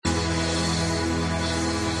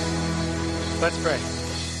Let's pray.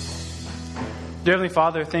 Dear Heavenly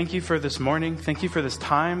Father, thank you for this morning. Thank you for this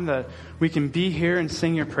time that we can be here and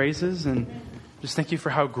sing your praises. And just thank you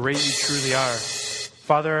for how great you truly are.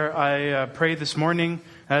 Father, I pray this morning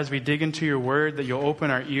as we dig into your word that you'll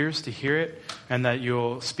open our ears to hear it and that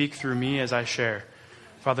you'll speak through me as I share.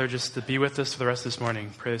 Father, just to be with us for the rest of this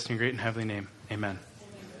morning. Pray this in your great and heavenly name. Amen.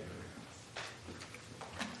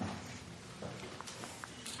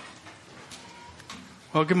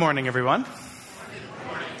 Well, good morning, everyone.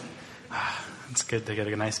 It's good to get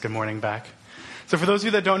a nice good morning back. So for those of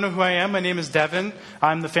you that don't know who I am, my name is Devin.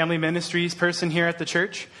 I'm the family ministries person here at the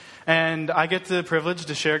church. And I get the privilege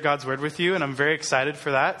to share God's word with you, and I'm very excited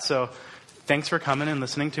for that. So thanks for coming and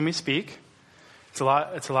listening to me speak. It's a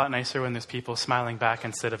lot nicer when there's people smiling back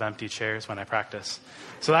instead of empty chairs when I practice.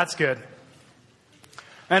 So that's good.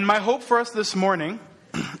 And my hope for us this morning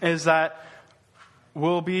is that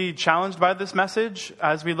we'll be challenged by this message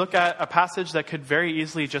as we look at a passage that could very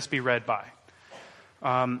easily just be read by.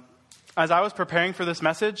 As I was preparing for this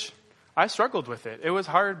message, I struggled with it. It was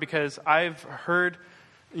hard because I've heard,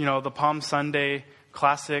 the Palm Sunday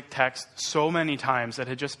classic text so many times that it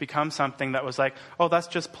had just become something that was like, oh, that's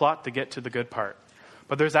just plot to get to the good part.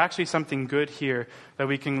 But there's actually something good here that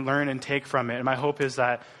we can learn and take from it. And my hope is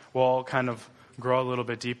that we'll all kind of grow a little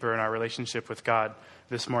bit deeper in our relationship with God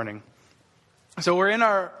this morning. So we're in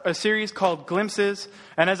a series called Glimpses.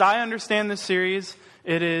 And as I understand this series,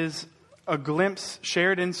 it is a glimpse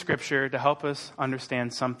shared in Scripture to help us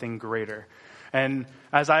understand something greater. And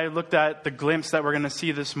as I looked at the glimpse that we're going to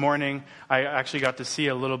see this morning, I actually got to see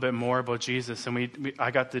a little bit more about Jesus. And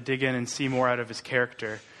I got to dig in and see more out of his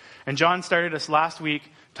character. And John started us last week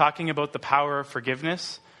talking about the power of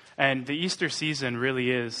forgiveness. And the Easter season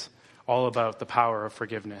really is all about the power of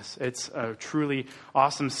forgiveness. It's a truly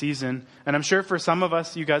awesome season. And I'm sure for some of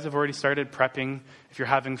us, you guys have already started prepping. If you're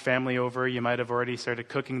having family over, you might have already started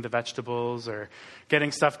cooking the vegetables or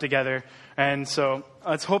getting stuff together. And so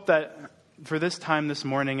let's hope that for this time this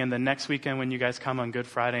morning and the next weekend when you guys come on Good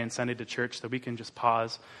Friday and Sunday to church, that we can just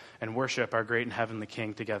pause and worship our great and heavenly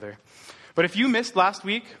King together. But if you missed last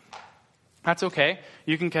week, that's okay.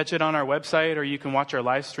 You can catch it on our website or you can watch our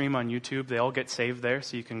live stream on YouTube. They all get saved there,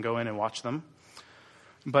 so you can go in and watch them.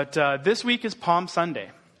 But this week is Palm Sunday.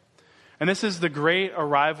 And this is the great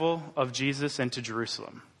arrival of Jesus into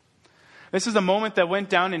Jerusalem. This is a moment that went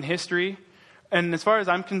down in history. And as far as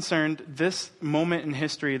I'm concerned, this moment in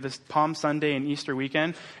history, this Palm Sunday and Easter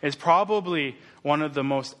weekend, is probably one of the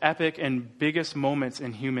most epic and biggest moments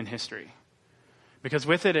in human history. Because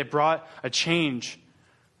with it, it brought a change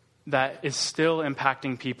that is still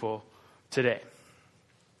impacting people today.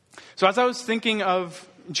 So as I was thinking of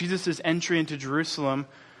Jesus' entry into Jerusalem,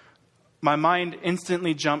 my mind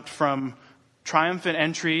instantly jumped from triumphant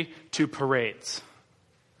entry to parades.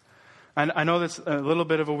 And I know that's a little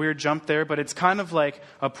bit of a weird jump there, but it's kind of like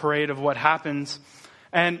a parade of what happens.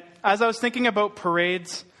 And as I was thinking about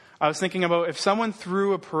parades, I was thinking about if someone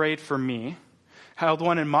threw a parade for me, held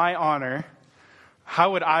one in my honor,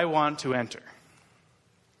 how would I want to enter?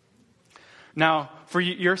 Now, for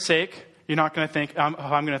your sake, you're not going to think, I'm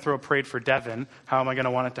going to throw a parade for Devin. How am I going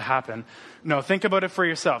to want it to happen? No, think about it for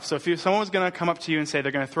yourself. So if someone was going to come up to you and say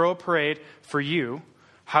they're going to throw a parade for you,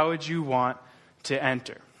 how would you want to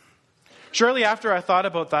enter? Shortly after I thought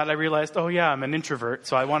about that, I realized, oh yeah, I'm an introvert,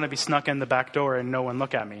 so I want to be snuck in the back door and no one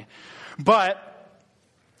look at me. But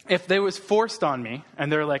if they was forced on me,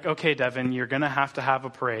 and they're like, okay, Devin, you're going to have a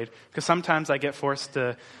parade, because sometimes I get forced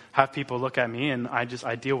to have people look at me, and I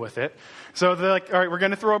deal with it. So they're like, all right, we're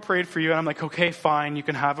going to throw a parade for you. And I'm like, okay, fine, you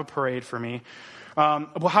can have a parade for me.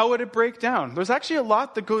 Well, how would it break down? There's actually a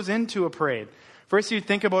lot that goes into a parade. First, you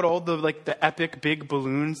think about all the epic big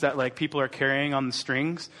balloons that people are carrying on the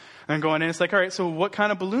strings, and going in. It's like, all right, so what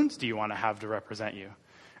kind of balloons do you want to have to represent you?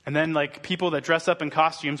 And then people that dress up in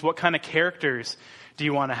costumes, what kind of characters do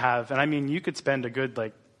you want to have? And I mean, you could spend a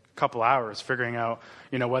good couple hours figuring out,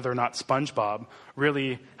 whether or not SpongeBob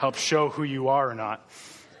really helps show who you are or not.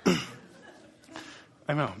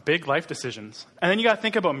 I know, big life decisions. And then you got to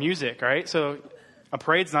think about music, right? So a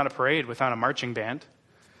parade's not a parade without a marching band.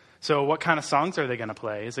 So what kind of songs are they going to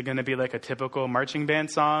play? Is it going to be a typical marching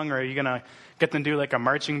band song? Or are you going to get them to do a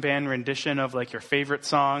marching band rendition of your favorite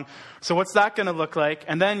song? So what's that going to look like?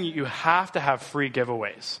 And then you have to have free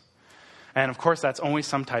giveaways. And of course, that's only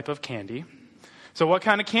some type of candy. So what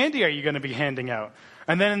kind of candy are you going to be handing out?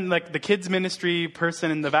 And then the kids ministry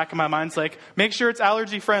person in the back of my mind's make sure it's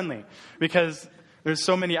allergy friendly, because there's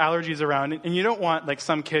so many allergies around, and you don't want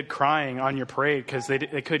some kid crying on your parade because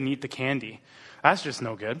they couldn't eat the candy. That's just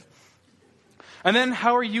no good. And then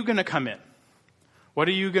how are you going to come in? What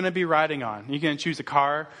are you going to be riding on? Are you going to choose a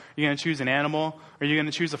car? Are you going to choose an animal? Are you going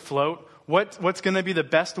to choose a float? What's going to be the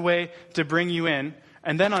best way to bring you in?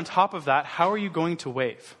 And then on top of that, how are you going to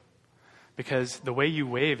wave? Because the way you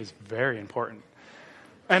wave is very important.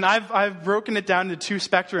 And I've broken it down into two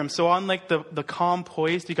spectrums. So on like the calm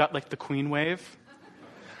poised, you got like the queen wave.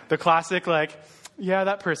 The classic like, yeah,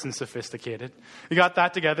 that person's sophisticated. You got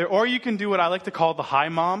that together. Or you can do what I like to call the high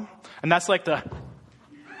mom. And that's like the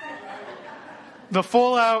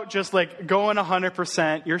full out, just like going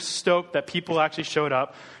 100%. You're stoked that people actually showed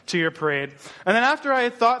up to your parade. And then after I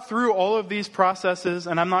had thought through all of these processes,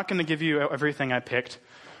 and I'm not going to give you everything I picked,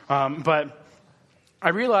 but I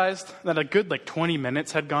realized that a good 20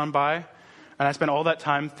 minutes had gone by, and I spent all that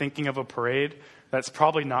time thinking of a parade that's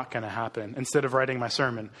probably not going to happen instead of writing my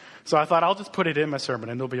sermon. So I thought I'll just put it in my sermon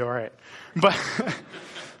and it'll be all right. But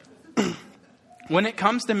when it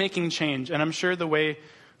comes to making change, and I'm sure the way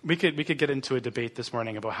we could get into a debate this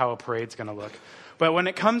morning about how a parade's going to look. But when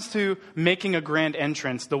it comes to making a grand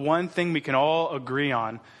entrance, the one thing we can all agree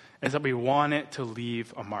on is that we want it to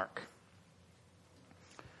leave a mark.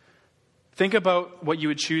 Think about what you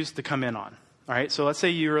would choose to come in on. All right, so let's say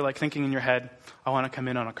you were thinking in your head, I want to come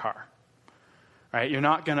in on a car. All right, you're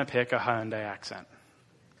not going to pick a Hyundai Accent.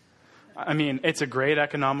 I mean, it's a great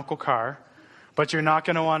economical car, but you're not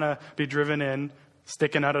going to want to be driven in,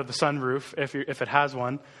 sticking out of the sunroof if it has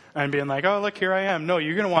one, and being like, oh, look, here I am. No,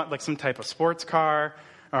 you're going to want some type of sports car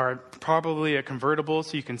or probably a convertible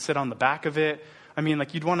so you can sit on the back of it. I mean,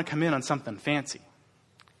 you'd want to come in on something fancy.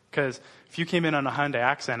 Because if you came in on a Hyundai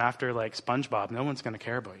Accent after SpongeBob, no one's going to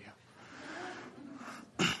care about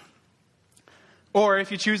you. Or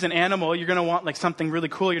if you choose an animal, you're going to want something really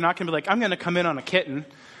cool. You're not going to be I'm going to come in on a kitten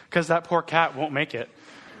because that poor cat won't make it.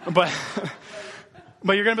 But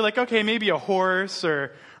you're going to be okay, maybe a horse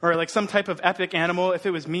or some type of epic animal. If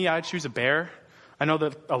it was me, I'd choose a bear. I know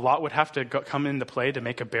that a lot would have to come into play to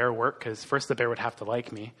make a bear work because first the bear would have to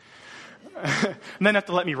like me. And then have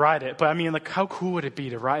to let me ride it. But I mean, how cool would it be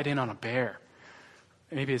to ride in on a bear?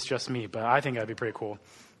 Maybe it's just me, but I think that'd be pretty cool.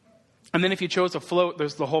 And then if you chose a float,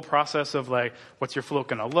 there's the whole process of what's your float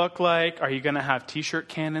going to look like? Are you going to have t-shirt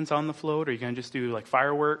cannons on the float? Are you going to just do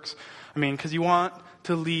fireworks? I mean, because you want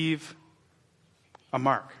to leave a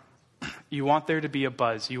mark. You want there to be a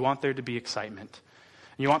buzz. You want there to be excitement.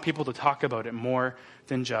 And you want people to talk about it more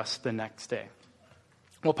than just the next day.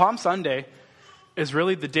 Well, Palm Sunday is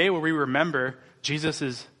really the day where we remember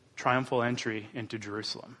Jesus' triumphal entry into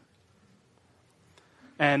Jerusalem.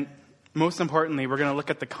 And most importantly, we're going to look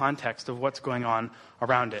at the context of what's going on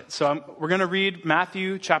around it. So we're going to read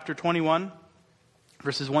Matthew chapter 21,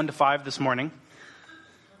 verses 1 to 5 this morning.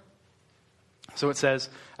 So it says,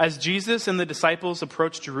 as Jesus and the disciples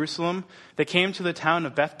approached Jerusalem, they came to the town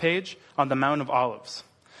of Bethphage on the Mount of Olives.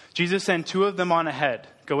 Jesus sent two of them on ahead.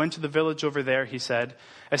 Go into the village over there, he said.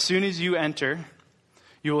 As soon as you enter,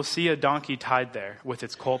 you will see a donkey tied there with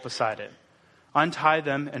its colt beside it. Untie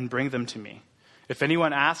them and bring them to me. If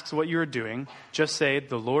anyone asks what you are doing, just say,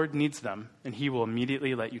 the Lord needs them, and he will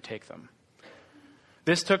immediately let you take them.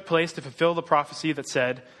 This took place to fulfill the prophecy that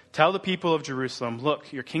said, tell the people of Jerusalem,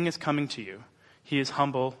 look, your king is coming to you. He is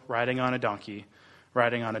humble, riding on a donkey's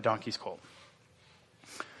colt.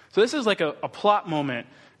 So this is a plot moment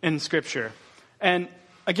in Scripture. And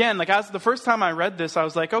again, as the first time I read this, I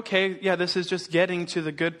was okay, yeah, this is just getting to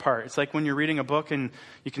the good part. It's when you're reading a book and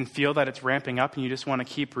you can feel that it's ramping up and you just want to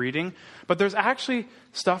keep reading. But there's actually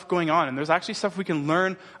stuff going on, and there's actually stuff we can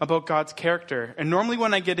learn about God's character. And normally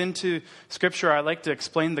when I get into Scripture, I like to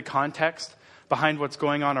explain the context behind what's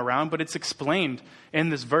going on around, but it's explained in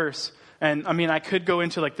this verse. And I mean, I could go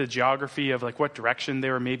into the geography of what direction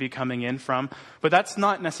they were maybe coming in from, but that's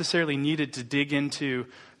not necessarily needed to dig into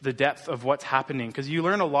the depth of what's happening, because you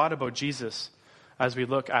learn a lot about Jesus as we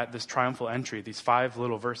look at this triumphal entry, these 5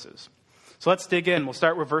 little verses. So let's dig in. We'll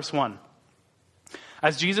start with verse 1.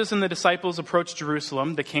 As Jesus and the disciples approached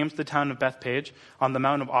Jerusalem, they came to the town of Bethphage on the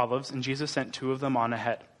Mount of Olives, and Jesus sent 2 of them on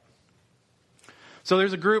ahead. So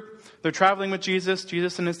there's a group, they're traveling with Jesus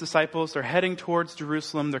and his disciples, they're heading towards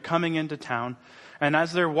Jerusalem, they're coming into town, and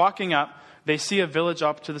as they're walking up, they see a village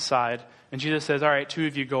up to the side, and Jesus says, all right, 2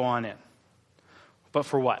 of you go on in. But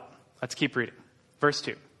for what? Let's keep reading. Verse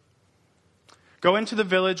 2. Go into the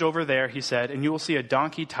village over there, he said, and you will see a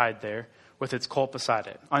donkey tied there with its colt beside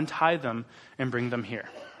it. Untie them and bring them here.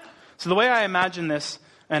 So the way I imagine this,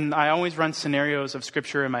 and I always run scenarios of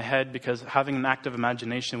Scripture in my head because having an active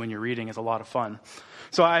imagination when you're reading is a lot of fun.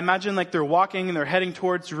 So I imagine they're walking and they're heading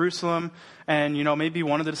towards Jerusalem, and maybe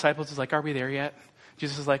one of the disciples is are we there yet?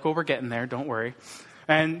 Jesus is well, we're getting there, don't worry.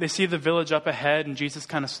 And they see the village up ahead, and Jesus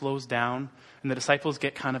kind of slows down, and the disciples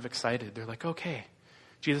get kind of excited. They're okay,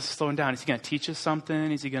 Jesus is slowing down. Is he going to teach us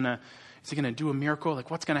something? Is he going to do a miracle? Like,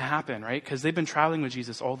 what's going to happen, right? Because they've been traveling with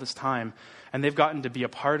Jesus all this time, and they've gotten to be a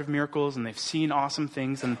part of miracles, and they've seen awesome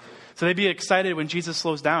things. And so they'd be excited when Jesus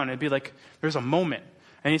slows down. It'd be like there's a moment.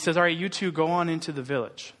 And he says, all right, you two go on into the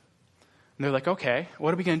village. And they're like, okay,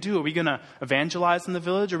 what are we going to do? Are we going to evangelize in the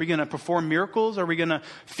village? Are we going to perform miracles? Are we going to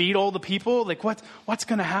feed all the people? Like, what's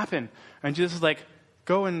going to happen? And Jesus is like,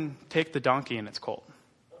 go and take the donkey and its colt.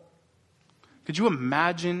 Could you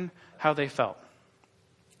imagine how they felt?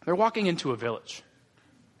 They're walking into a village.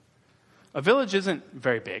 A village isn't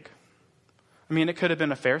very big. I mean, it could have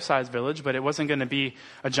been a fair-sized village, but it wasn't going to be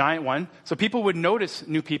a giant one. So people would notice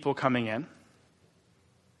new people coming in.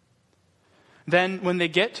 Then when they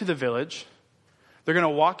get to the village, they're going to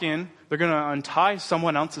walk in, they're going to untie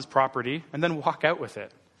someone else's property, and then walk out with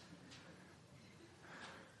it.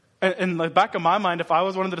 And in the back of my mind, if I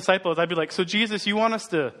was one of the disciples, I'd be like, so Jesus, you want us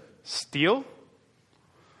to steal?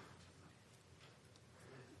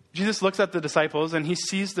 Jesus looks at the disciples and he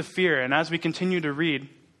sees the fear. And as we continue to read,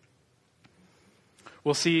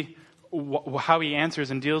 we'll see how he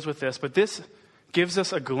answers and deals with this. But this gives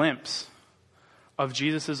us a glimpse of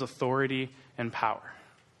Jesus' authority and power.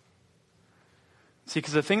 See,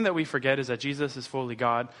 because the thing that we forget is that Jesus is fully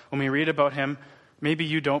God. When we read about him, maybe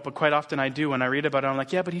you don't, but quite often I do. When I read about him, I'm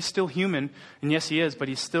like, yeah, but he's still human. And yes, he is, but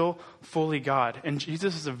he's still fully God. And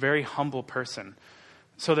Jesus is a very humble person.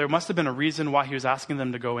 So there must have been a reason why he was asking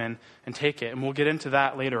them to go in and take it. And we'll get into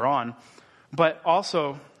that later on. But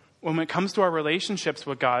also, when it comes to our relationships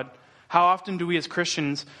with God, how often do we as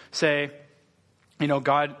Christians say, you know,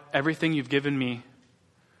 God, everything you've given me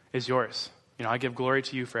is yours. You know, I give glory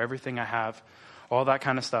to you for everything I have, all that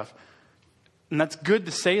kind of stuff. And that's good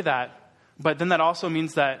to say that, but then that also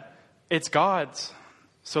means that it's God's.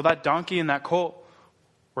 So that donkey and that colt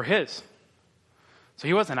were his. So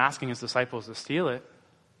he wasn't asking his disciples to steal it.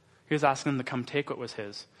 He was asking them to come take what was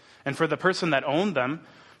his. And for the person that owned them,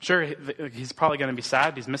 sure, he's probably going to be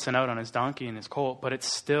sad. He's missing out on his donkey and his colt, but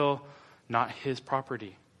it's still not his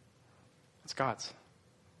property. It's God's.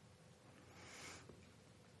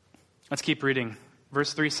 Let's keep reading.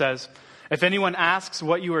 Verse 3 says, if anyone asks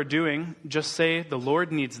what you are doing, just say the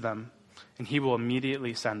Lord needs them, and he will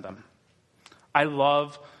immediately send them. I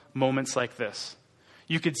love moments like this.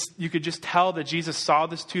 You could just tell that Jesus saw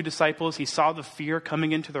these two disciples. He saw the fear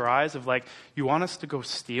coming into their eyes of like, you want us to go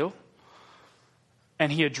steal?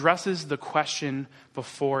 And he addresses the question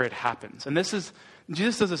before it happens. And Jesus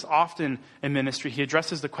does this often in ministry. He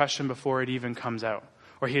addresses the question before it even comes out,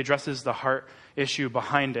 or he addresses the heart issue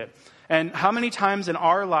behind it. And how many times in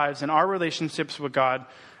our lives, in our relationships with God,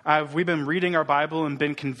 have we been reading our Bible and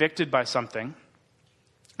been convicted by something?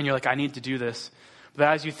 And you're like, I need to do this. But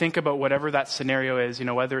as you think about whatever that scenario is, you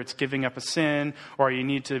know, whether it's giving up a sin, or you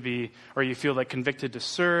need to be, or you feel like convicted to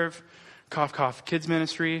serve, cough, cough, kids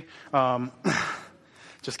ministry,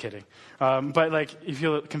 just kidding. But like you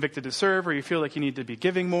feel convicted to serve, or you feel like you need to be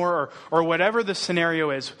giving more, or whatever the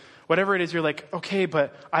scenario is, whatever it is, you're like, okay,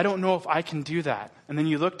 but I don't know if I can do that. And then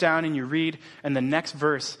you look down and you read, and the next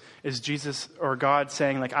verse is Jesus or God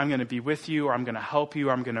saying like, I'm going to be with you, or I'm going to help you,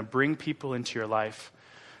 or I'm going to bring people into your life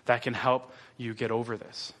that can help you get over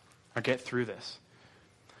this or get through this.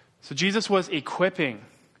 So Jesus was equipping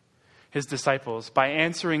his disciples by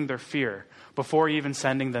answering their fear before even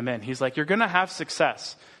sending them in. He's like, you're going to have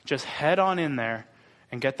success. Just head on in there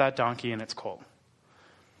and get that donkey and its colt.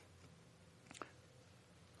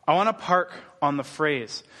 I want to park on the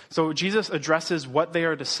phrase. So Jesus addresses what they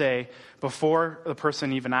are to say before the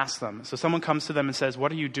person even asks them. So someone comes to them and says,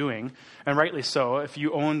 what are you doing? And rightly so. If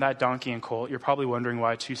you own that donkey and colt, you're probably wondering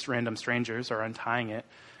why two random strangers are untying it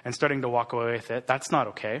and starting to walk away with it. That's not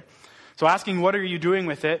okay. So asking, what are you doing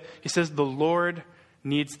with it? He says, the Lord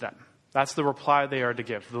needs them. That's the reply they are to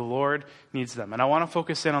give. The Lord needs them. And I want to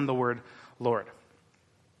focus in on the word Lord.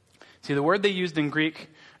 See, the word they used in Greek,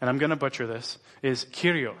 and I'm going to butcher this, is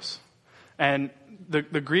kyrios. And the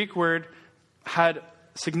Greek word had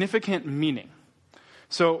significant meaning.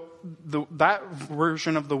 So that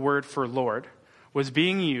version of the word for Lord was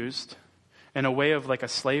being used in a way of like a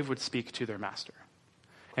slave would speak to their master,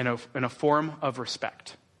 in a form of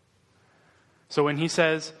respect. So when he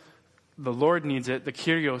says the Lord needs it, the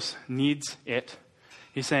kyrios needs it,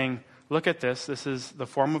 he's saying, look at this. This is the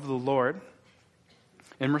form of the Lord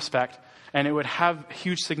in respect. And it would have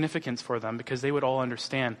huge significance for them because they would all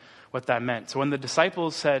understand what that meant. So when the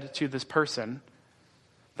disciples said to this person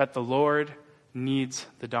that the Lord needs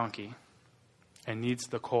the donkey and needs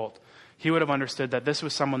the colt, he would have understood that this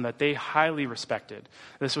was someone that they highly respected.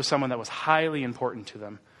 This was someone that was highly important to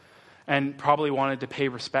them and probably wanted to pay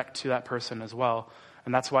respect to that person as well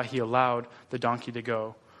And that's why he allowed the donkey to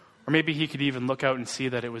go. Or maybe he could even look out and see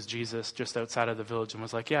that it was Jesus just outside of the village and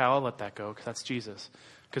was like, yeah, I'll let that go because that's Jesus.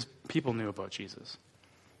 Because people knew about Jesus.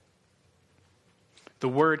 The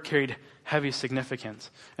word carried heavy significance.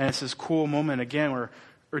 And it's this cool moment again where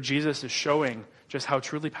Jesus is showing just how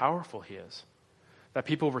truly powerful he is. That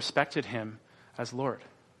people respected him as Lord.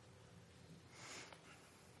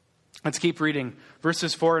 Let's keep reading.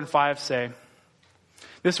 Verses 4 and 5 say,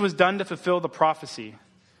 "This was done to fulfill the prophecy.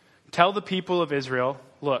 Tell the people of Israel,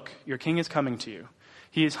 look, your king is coming to you.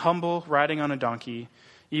 He is humble, riding on a donkey,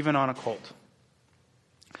 even on a colt."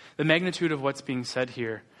 The magnitude of what's being said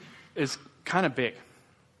here is kind of big.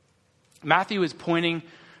 Matthew is pointing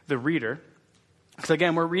the reader, because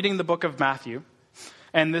again, we're reading the book of Matthew,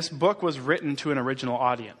 and this book was written to an original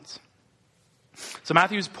audience. So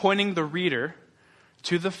Matthew is pointing the reader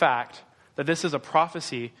to the fact that this is a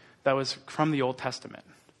prophecy that was from the Old Testament.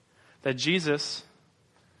 That Jesus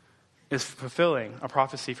is fulfilling a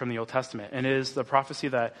prophecy from the Old Testament. And it is the prophecy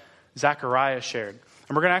that Zechariah shared.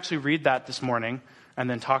 And we're going to actually read that this morning and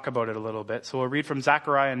then talk about it a little bit. So we'll read from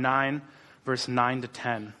Zechariah 9, verse 9 to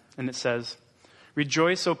 10. And it says,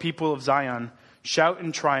 "Rejoice, O people of Zion. Shout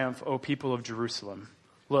in triumph, O people of Jerusalem.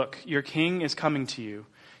 Look, your king is coming to you.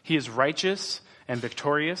 He is righteous and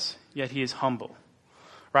victorious, yet he is humble.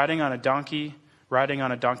 Riding on a donkey, riding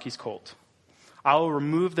on a donkey's colt. I will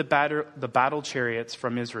remove the battle chariots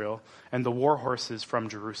from Israel and the war horses from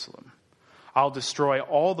Jerusalem. I'll destroy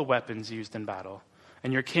all the weapons used in battle,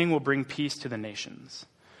 and your king will bring peace to the nations.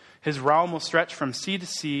 His realm will stretch from sea to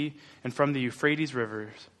sea and from the Euphrates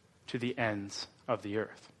rivers to the ends of the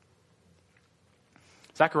earth."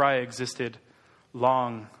 Zechariah existed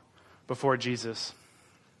long before Jesus.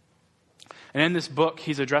 And in this book,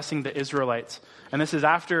 he's addressing the Israelites. And this is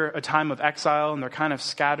after a time of exile, and they're kind of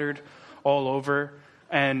scattered all over.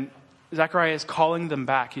 And Zechariah is calling them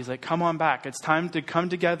back. He's like, come on back. It's time to come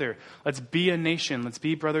together. Let's be a nation. Let's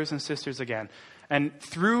be brothers and sisters again. And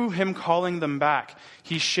through him calling them back,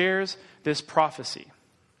 he shares this prophecy.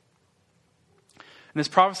 And this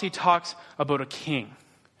prophecy talks about a king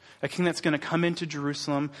that's going to come into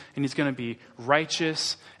Jerusalem, and he's going to be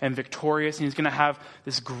righteous and victorious, and he's going to have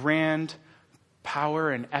this grand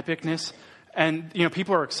power and epicness. And,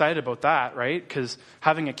 people are excited about that, right? Because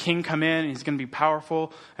having a king come in, and he's going to be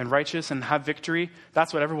powerful and righteous and have victory,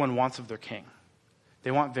 that's what everyone wants of their king.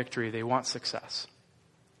 They want victory. They want success.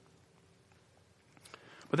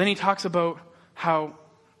 But then he talks about how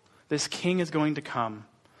this king is going to come,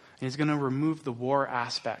 and he's going to remove the war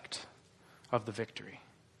aspect of the victory.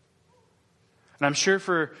 And I'm sure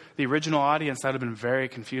for the original audience, that would have been very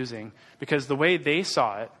confusing, because the way they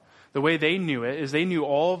saw it, the way they knew it, is they knew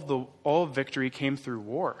all of victory came through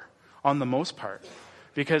war, on the most part.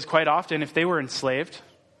 Because quite often, if they were enslaved,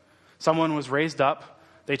 someone was raised up,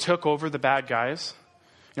 they took over the bad guys.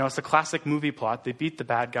 It's the classic movie plot. They beat the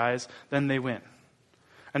bad guys, then they win.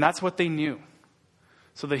 And that's what they knew.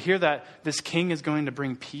 So they hear that this king is going to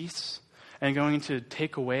bring peace and going to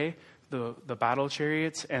take away the battle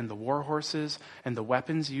chariots and the war horses and the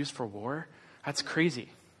weapons used for war. That's crazy.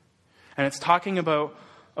 And it's talking about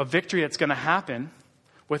a victory that's going to happen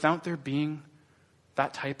without there being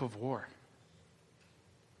that type of war.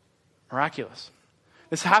 Miraculous.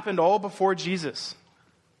 This happened all before Jesus.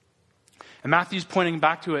 And Matthew's pointing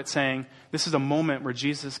back to it, saying this is a moment where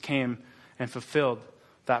Jesus came and fulfilled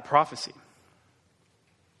that prophecy.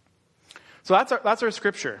 So that's our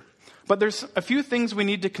scripture. But there's a few things we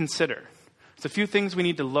need to consider. There's a few things we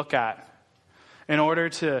need to look at in order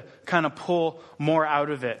to kind of pull more out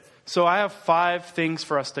of it. So I have 5 things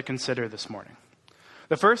for us to consider this morning.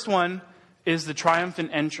 The first one is the triumphant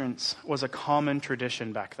entrance was a common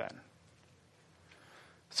tradition back then.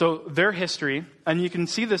 So their history, and you can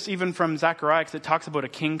see this even from Zechariah, because it talks about a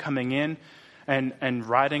king coming in and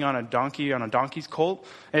riding on a donkey, on a donkey's colt.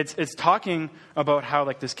 It's talking about how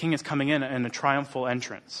this king is coming in a triumphal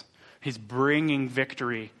entrance. He's bringing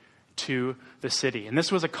victory to the city. And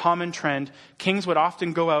this was a common trend. Kings would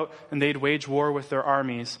often go out and they'd wage war with their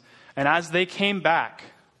armies. And as they came back,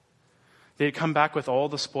 they'd come back with all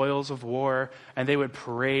the spoils of war, and they would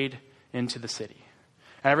parade into the city.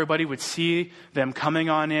 And everybody would see them coming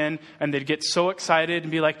on in, and they'd get so excited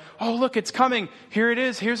and be like, oh, look, it's coming. Here it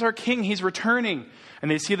is. Here's our king. He's returning. And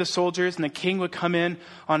they'd see the soldiers, and the king would come in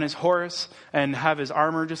on his horse and have his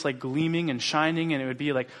armor just gleaming and shining, and it would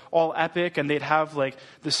be all epic. And they'd have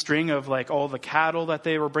the string of all the cattle that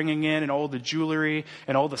they were bringing in and all the jewelry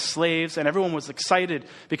and all the slaves. And everyone was excited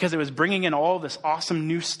because it was bringing in all this awesome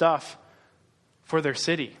new stuff for their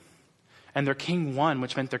city. And their king won,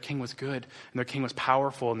 which meant their king was good, and their king was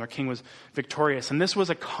powerful, and their king was victorious. And this was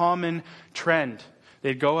a common trend.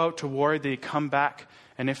 They'd go out to war, they'd come back,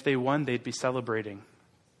 and if they won, they'd be celebrating.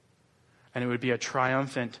 And it would be a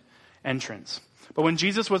triumphant entrance. But when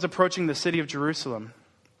Jesus was approaching the city of Jerusalem,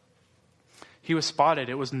 he was spotted.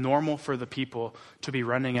 It was normal for the people to be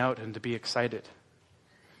running out and to be excited.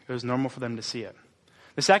 It was normal for them to see it.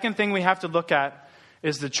 The second thing we have to look at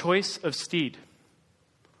is the choice of steed.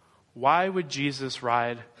 Why would Jesus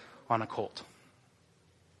ride on a colt?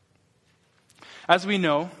 As we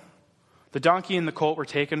know, the donkey and the colt were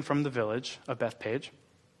taken from the village of Bethpage.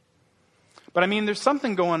 But there's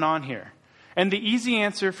something going on here. And the easy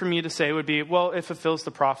answer for me to say would be, well, it fulfills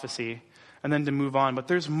the prophecy, and then to move on. But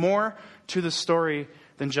there's more to the story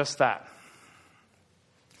than just that.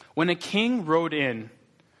 When a king rode in,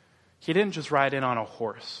 he didn't just ride in on a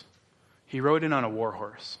horse. He rode in on a war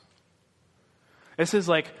horse. This is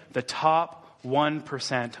like the top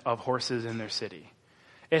 1% of horses in their city.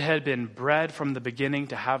 It had been bred from the beginning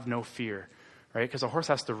to have no fear, right? Because a horse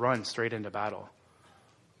has to run straight into battle.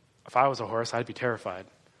 If I was a horse, I'd be terrified.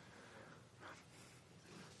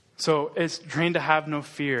 So it's trained to have no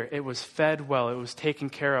fear. It was fed well. It was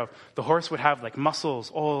taken care of. The horse would have like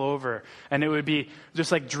muscles all over. And it would be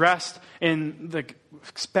just like dressed in the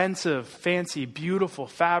expensive, fancy, beautiful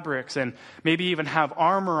fabrics and maybe even have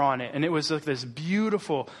armor on it. And it was like this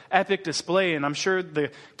beautiful, epic display. And I'm sure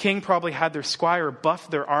the king probably had their squire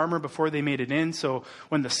buff their armor before they made it in. So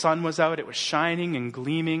when the sun was out, it was shining and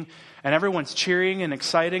gleaming. And everyone's cheering and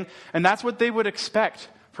exciting. And that's what they would expect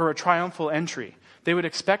for a triumphal entry. They would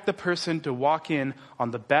expect the person to walk in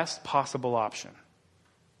on the best possible option.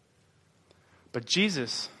 But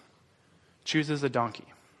Jesus chooses a donkey.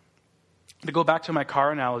 To go back to my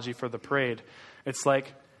car analogy for the parade, it's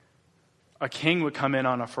like a king would come in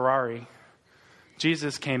on a Ferrari.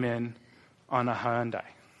 Jesus came in on a Hyundai.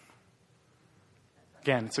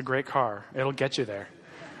 Again, it's a great car. It'll get you there.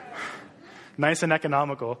 Nice and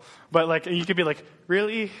economical. But you could be like,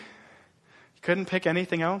 really? You couldn't pick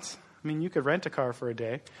anything else? You could rent a car for a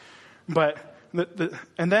day. But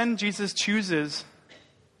and then Jesus chooses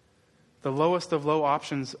the lowest of low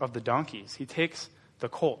options of the donkeys. He takes the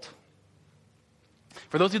colt.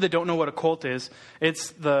 For those of you that don't know what a colt is, it's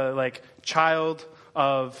the child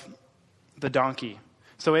of the donkey.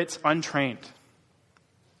 So it's untrained.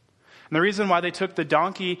 And the reason why they took the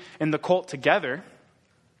donkey and the colt together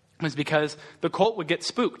was because the colt would get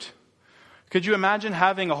spooked. Could you imagine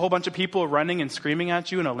having a whole bunch of people running and screaming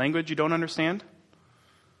at you in a language you don't understand?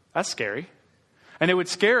 That's scary. And it would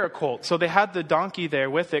scare a colt. So they had the donkey there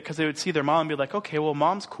with it because they would see their mom and be like, okay, well,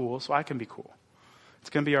 mom's cool, so I can be cool. It's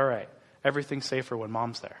going to be all right. Everything's safer when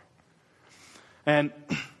mom's there. And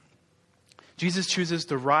Jesus chooses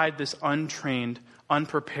to ride this untrained,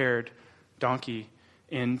 unprepared donkey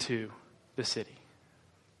into the city.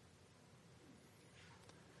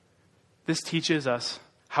 This teaches us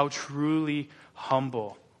how truly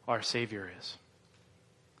humble our Savior is.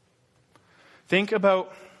 Think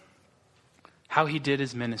about how he did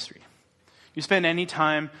his ministry. You spend any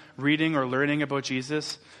time reading or learning about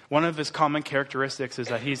Jesus, one of his common characteristics is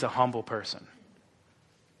that he's a humble person.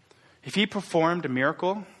 If he performed a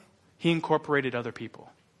miracle, he incorporated other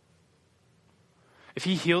people. If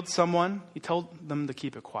he healed someone, he told them to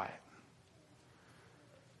keep it quiet.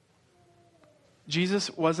 Jesus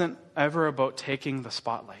wasn't ever about taking the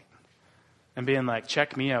spotlight and being like,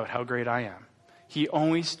 check me out, how great I am. He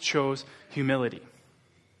always chose humility.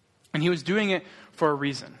 And he was doing it for a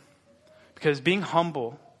reason. Because being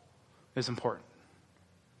humble is important.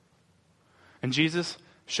 And Jesus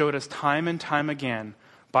showed us time and time again,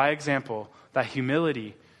 by example, that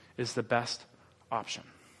humility is the best option.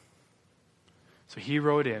 So he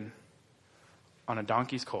rode in on a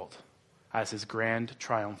donkey's colt as his grand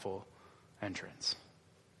triumphal entrance.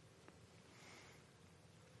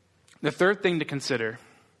 The third thing to consider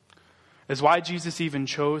is why Jesus even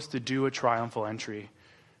chose to do a triumphal entry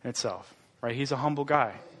in itself. Right? He's a humble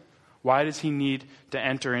guy. Why does he need to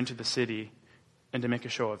enter into the city and to make a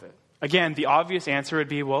show of it? Again, the obvious answer would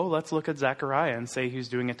be, well, let's look at Zechariah and say he's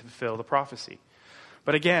doing it to fulfill the prophecy.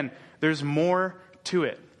 But again, there's more to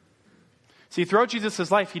it. See, throughout Jesus'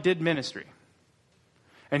 life, he did ministry.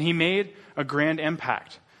 And he made a grand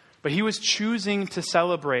impact. But he was choosing to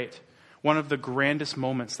celebrate one of the grandest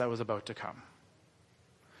moments that was about to come.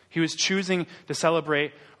 He was choosing to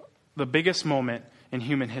celebrate the biggest moment in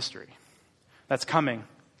human history that's coming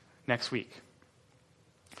next week.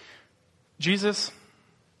 Jesus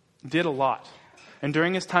did a lot. And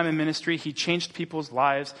during his time in ministry, he changed people's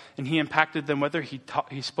lives and he impacted them, whether he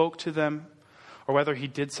spoke to them or whether he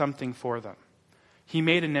did something for them. He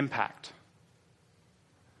made an impact.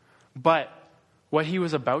 But what he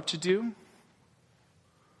was about to do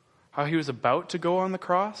how he was about to go on the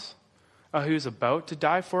cross, how he was about to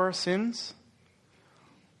die for our sins,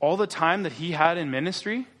 all the time that he had in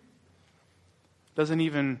ministry doesn't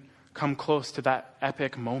even come close to that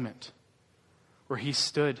epic moment where he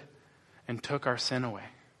stood and took our sin away.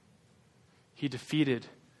 He defeated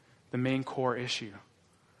the main core issue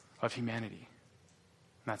of humanity,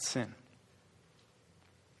 and that's sin.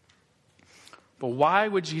 But why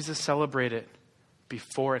would Jesus celebrate it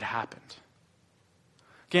before it happened?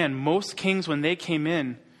 Again, most kings, when they came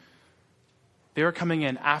in, they were coming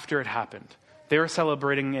in after it happened. They were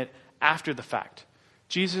celebrating it after the fact.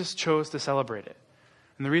 Jesus chose to celebrate it.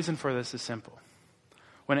 And the reason for this is simple.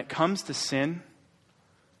 When it comes to sin,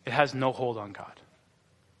 it has no hold on God.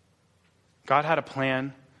 God had a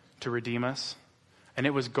plan to redeem us, and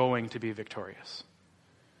it was going to be victorious.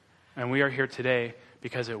 And we are here today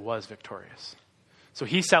because it was victorious. So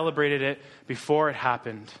he celebrated it before it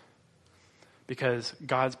happened because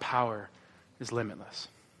God's power is limitless.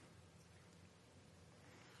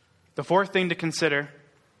 The fourth thing to consider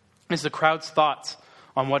is the crowd's thoughts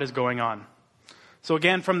on what is going on. So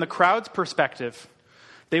again, from the crowd's perspective,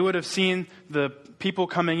 they would have seen the people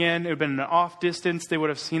coming in. It would have been an off distance. They would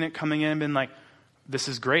have seen it coming in and been like, this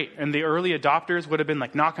is great. And the early adopters would have been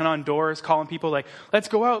like knocking on doors, calling people like, let's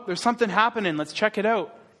go out. There's something happening. Let's check it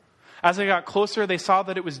out. As they got closer, they saw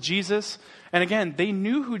that it was Jesus. And again, they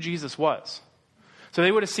knew who Jesus was. So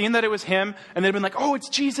they would have seen that it was him, and they'd been like, oh, it's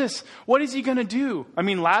Jesus. What is he going to do? I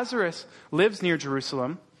mean, Lazarus lives near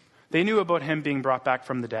Jerusalem. They knew about him being brought back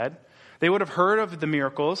from the dead. They would have heard of the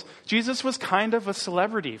miracles. Jesus was kind of a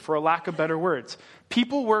celebrity, for a lack of better words.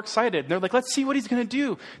 People were excited. They're like, let's see what he's going to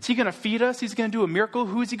do. Is he going to feed us? He's going to do a miracle.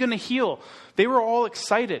 Who is he going to heal? They were all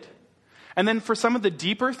excited. And then for some of the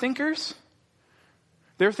deeper thinkers,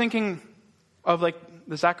 they're thinking of like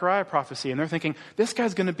the Zechariah prophecy, and they're thinking, this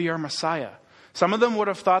guy's going to be our Messiah. Some of them would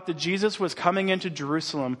have thought that Jesus was coming into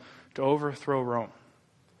Jerusalem to overthrow Rome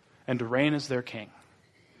and to reign as their king.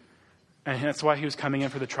 And that's why he was coming in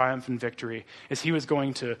for the triumphant victory, is he was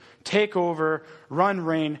going to take over, run,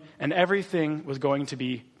 reign, and everything was going to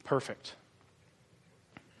be perfect.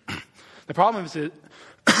 The problem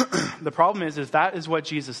is that is what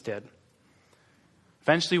Jesus did.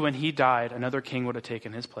 Eventually, when he died, another king would have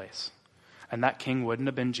taken his place. And that king wouldn't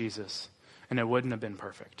have been Jesus, and it wouldn't have been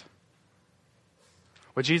perfect.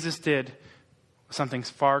 What Jesus did was something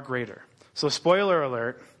far greater. So spoiler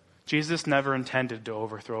alert, Jesus never intended to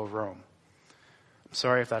overthrow Rome. I'm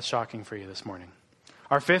sorry if that's shocking for you this morning.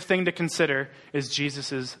 Our fifth thing to consider is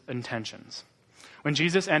Jesus' intentions. When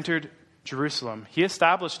Jesus entered Jerusalem, he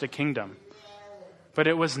established a kingdom, but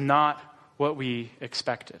it was not what we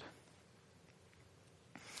expected.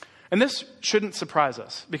 And this shouldn't surprise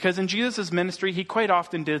us, because in Jesus' ministry, he quite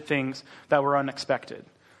often did things that were unexpected.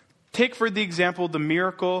 Take, for the example, the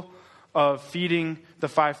miracle of feeding the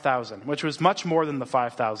 5,000, which was much more than the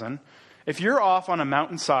 5,000. If you're off on a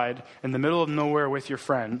mountainside in the middle of nowhere with your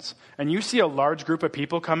friends, and you see a large group of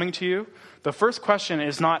people coming to you, the first question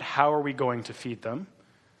is not, how are we going to feed them?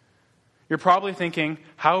 You're probably thinking,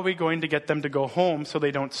 how are we going to get them to go home so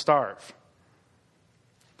they don't starve?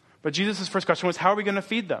 But Jesus' first question was, how are we going to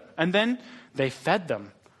feed them? And then they fed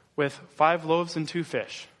them with 5 loaves and 2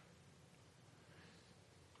 fish.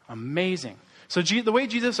 Amazing. So the way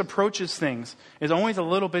Jesus approaches things is always a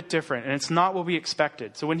little bit different, and it's not what we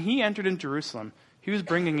expected. So when he entered in Jerusalem, he was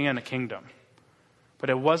bringing in a kingdom. But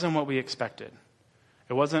it wasn't what we expected.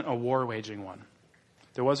 It wasn't a war-waging one.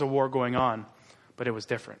 There was a war going on, but it was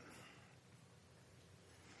different.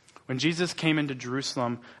 When Jesus came into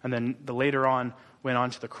Jerusalem and then later on went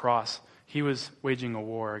on to the cross, he was waging a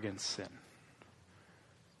war against sin.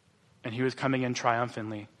 And he was coming in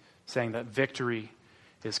triumphantly, saying that victory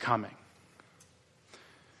is coming.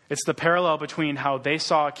 It's the parallel between how they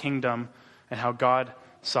saw a kingdom and how God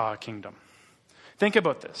saw a kingdom. Think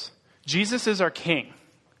about this. Jesus is our king.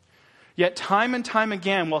 Yet time and time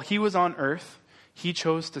again, while he was on earth, he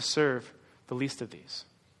chose to serve the least of these.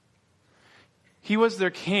 He was their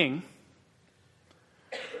king,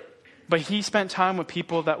 but he spent time with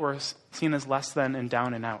people that were seen as less than and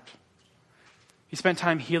down and out. He spent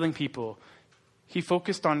time healing people. He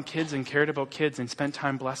focused on kids and cared about kids and spent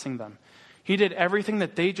time blessing them. He did everything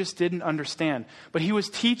that they just didn't understand. But he was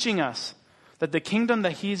teaching us that the kingdom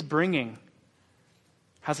that he's bringing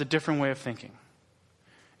has a different way of thinking.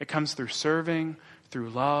 It comes through serving, through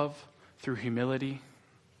love, through humility,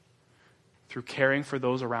 through caring for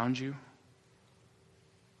those around you.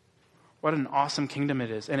 What an awesome kingdom it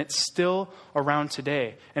is. And it's still around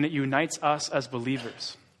today. And it unites us as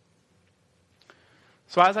believers.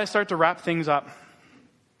 So as I start to wrap things up,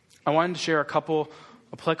 I wanted to share a couple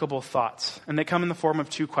applicable thoughts, and they come in the form of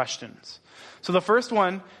two questions. So the first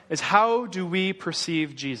one is, how do we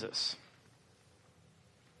perceive Jesus?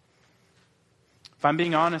 If I'm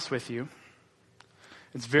being honest with you,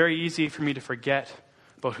 it's very easy for me to forget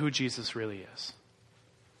about who Jesus really is.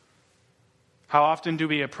 How often do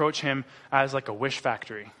we approach him as like a wish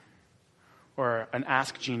factory or an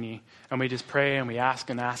ask genie, and we just pray and we ask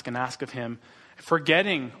and ask and ask of him,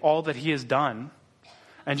 forgetting all that he has done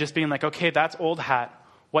and just being like, okay, that's old hat.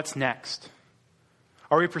 What's next?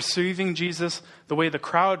 Are we perceiving Jesus the way the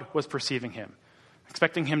crowd was perceiving him,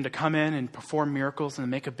 expecting him to come in and perform miracles and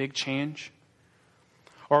make a big change?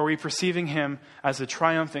 Or are we perceiving him as the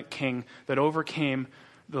triumphant king that overcame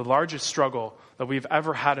the largest struggle that we've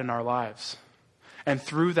ever had in our lives? And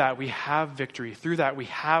through that, we have victory. Through that, we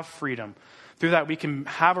have freedom. Through that, we can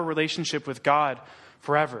have a relationship with God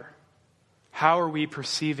forever. How are we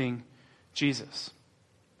perceiving Jesus?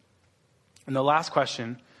 And the last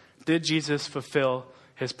question, did Jesus fulfill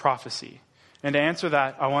his prophecy? And to answer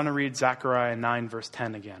that, I want to read Zechariah 9, verse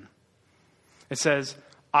 10 again. It says,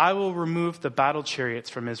 I will remove the battle chariots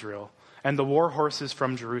from Israel and the war horses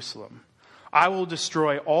from Jerusalem. I will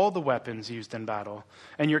destroy all the weapons used in battle,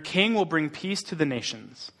 and your king will bring peace to the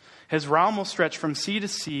nations. His realm will stretch from sea to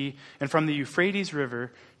sea and from the Euphrates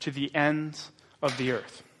River to the ends of the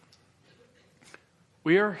earth.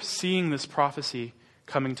 We are seeing this prophecy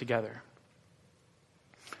coming together.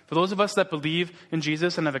 For those of us that believe in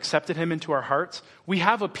Jesus and have accepted him into our hearts, we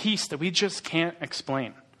have a peace that we just can't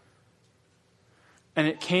explain. And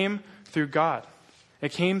it came through God.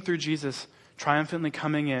 It came through Jesus triumphantly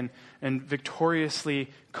coming in and victoriously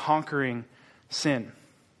conquering sin.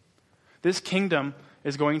 This kingdom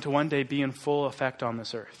is going to one day be in full effect on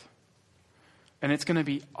this earth. And it's going to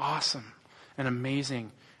be awesome and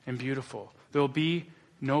amazing and beautiful. There will be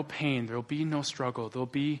no pain. There will be no struggle. There will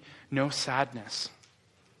be no sadness.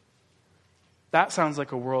 That sounds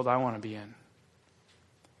like a world I want to be in.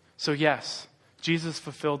 So yes, Jesus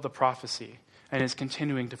fulfilled the prophecy and is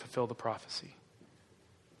continuing to fulfill the prophecy.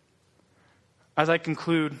 As I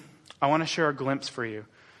conclude, I want to share a glimpse for you.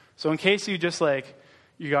 So in case you just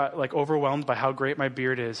you got overwhelmed by how great my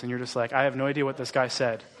beard is and you're just like, I have no idea what this guy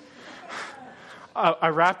said. I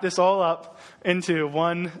wrap this all up into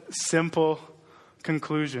one simple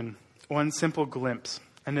conclusion, one simple glimpse.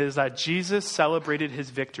 And it is that Jesus celebrated his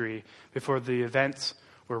victory before the events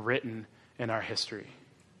were written in our history.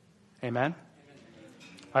 Amen?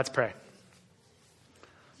 Let's pray.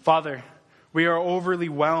 Father, we are overly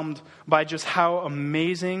whelmed by just how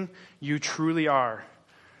amazing you truly are.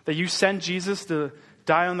 That you sent Jesus to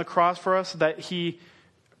die on the cross for us, that he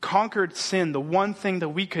conquered sin, the one thing that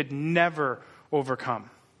we could never overcome.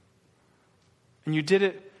 And you did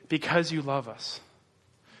it because you love us.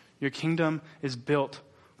 Your kingdom is built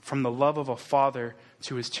from the love of a father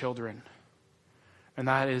to his children. And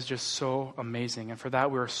that is just so amazing. And for that,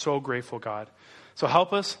 we are so grateful, God. So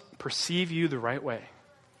help us perceive you the right way.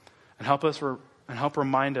 And help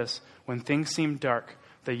remind us when things seem dark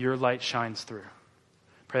that your light shines through.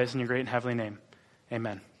 Pray this in your great and heavenly name.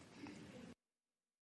 Amen.